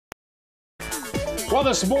Well,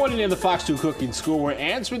 this morning in the Fox 2 Cooking School, we're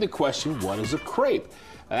answering the question, what is a crepe?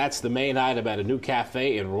 That's the main item at a new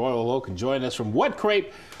cafe in Royal Oak. And joining us from What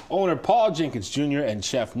Crepe, owner Paul Jenkins Jr. and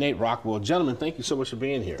Chef Nate Rockwell. Gentlemen, thank you so much for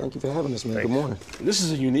being here. Thank you for having us, man. Good morning. This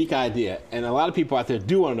is a unique idea, and a lot of people out there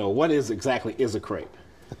do want to know what exactly is a crepe.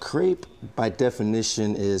 A crepe, by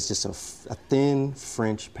definition, is just a thin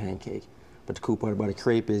French pancake. But the cool part about a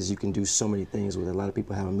crepe is you can do so many things with it. A lot of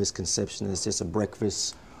people have a misconception that it's just a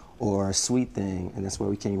breakfast or a sweet thing, and that's why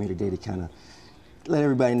we came here today to kind of let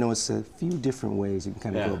everybody know it's a few different ways you can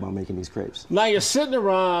kind of go about making these crepes. Now you're sitting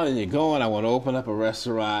around and you're going, I want to open up a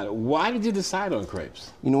restaurant. Why did you decide on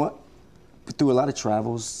crepes? You know what? Through a lot of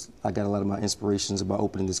travels, I got a lot of my inspirations about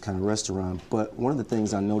opening this kind of restaurant, but one of the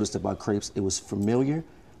things I noticed about crepes, it was familiar,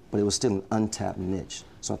 but it was still an untapped niche.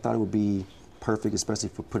 So I thought it would be perfect, especially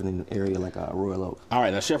for putting in an area like Royal Oak. All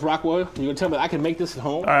right, now Chef Rockwell, you're gonna tell me I can make this at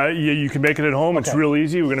home? Yeah, you can make it at home. Okay. It's real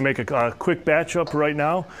easy. We're gonna make a quick batch up right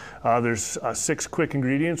now. There's 6 quick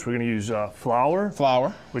ingredients. We're gonna use flour.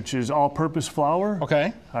 Flour. Which is all-purpose flour.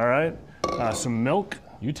 Okay. All right. Some milk.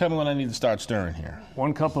 You tell me when I need to start stirring here.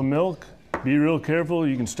 1 cup of milk. Be real careful.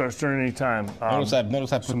 You can start stirring anytime. Notice I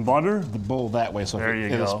put some butter. The bowl that way so there you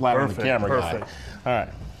it'll go. splatter on the camera Perfect. guy.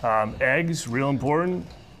 All right. Eggs, real important.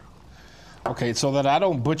 Okay, so that I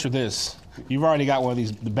don't butcher this, you've already got one of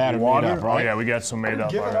these, the batter made up, right? Oh yeah, we got some made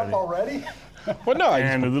up already. Well, no.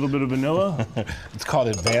 And a little bit of vanilla. It's called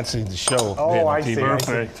advancing the show. Oh, I see.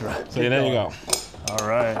 Perfect. So there you go. All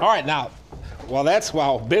right. All right, now,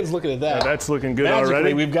 while Ben's looking at that. Yeah, that's looking good magically,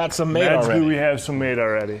 already. We've got some made already. Magically, we have some made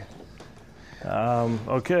already.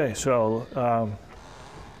 Okay, so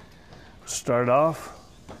start off.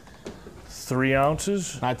 3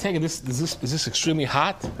 ounces. Now, I take it is this extremely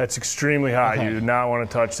hot? That's extremely hot. Okay. You do not want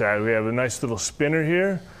to touch that. We have a nice little spinner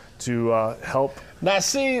here to help. Now,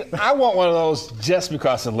 see, I want one of those just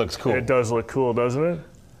because it looks cool. It does look cool, doesn't it?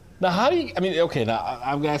 Now, how do you, okay, now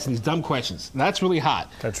I'm asking these dumb questions. That's really hot.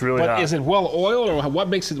 That's really hot. But is it well oiled, or what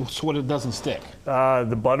makes it so it doesn't stick?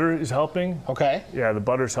 The butter is helping. Okay. Yeah, the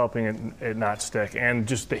butter's helping it not stick, and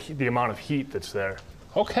just the amount of heat that's there.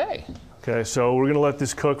 Okay. Okay, so we're gonna let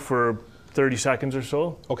this cook for 30 seconds or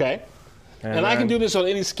so. Okay. And I can do this on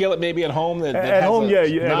any skillet, maybe at home. At home, yeah.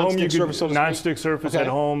 At home, you could so non-stick surface at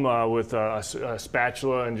home with a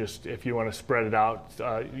spatula, and just if you want to spread it out,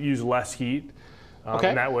 use less heat.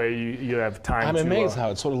 And that way you have time. I'm amazed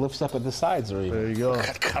how it sort of lifts up at the sides. There you go.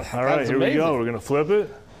 All right, here we go. We're gonna flip it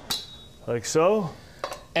like so.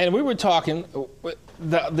 And we were talking.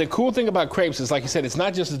 The cool thing about crepes is, like you said, it's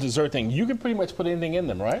not just a dessert thing. You can pretty much put anything in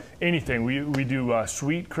them, right? Anything. We do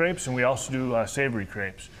sweet crepes, and we also do savory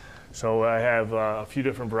crepes. So I have a few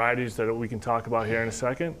different varieties that we can talk about here in a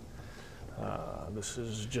second. This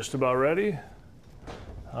is just about ready.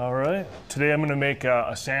 All right. Today I'm going to make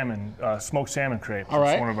a smoked salmon crepe. All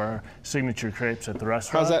right. It's one of our signature crepes at the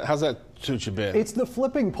restaurant. How's that suit you, Ben? It's the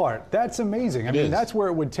flipping part. That's amazing. I mean, that's where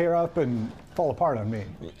it would tear up and fall apart on me.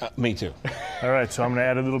 Me too. All right, so I'm going to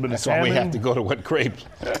add a little bit of salmon. That's why we have to go to What Crepe.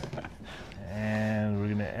 And we're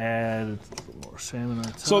going to add a little more salmon on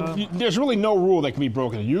top. So there's really no rule that can be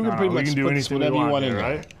broken. You can pretty much put whatever you want in there.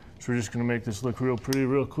 Right? So we're just going to make this look real pretty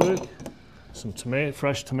real quick. Some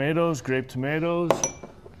fresh tomatoes, grape tomatoes,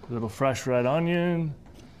 a little fresh red onion,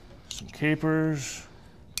 some capers.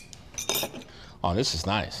 Oh, this is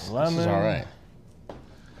nice. Lemon. This is all right.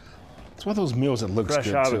 It's one of those meals that looks fresh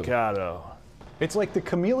good avocado. It's like the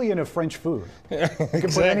chameleon of French food. You can Exactly.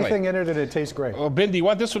 put anything in it and it tastes great. Well, Ben, do you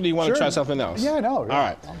want this, or do you want to try something else? Yeah, no. All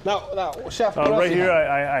right. Now, Chef, what right here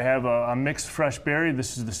I have a mixed fresh berry.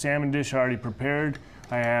 This is the salmon dish already prepared.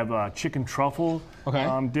 I have a chicken truffle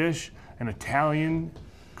dish, an Italian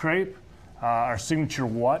crepe, our signature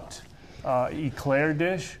eclair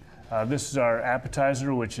dish. This is our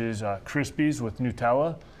appetizer, which is Crispies with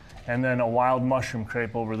Nutella, and then a wild mushroom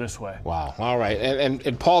crepe over this way. Wow. All right.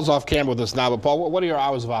 And Paul's off camera with us now, but Paul, what are your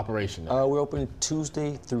hours of operation now? We're open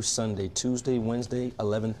Tuesday through Sunday. Tuesday, Wednesday,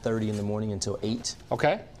 11:30 in the morning until 8.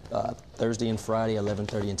 Okay. Thursday and Friday,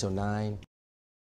 11:30 until 9.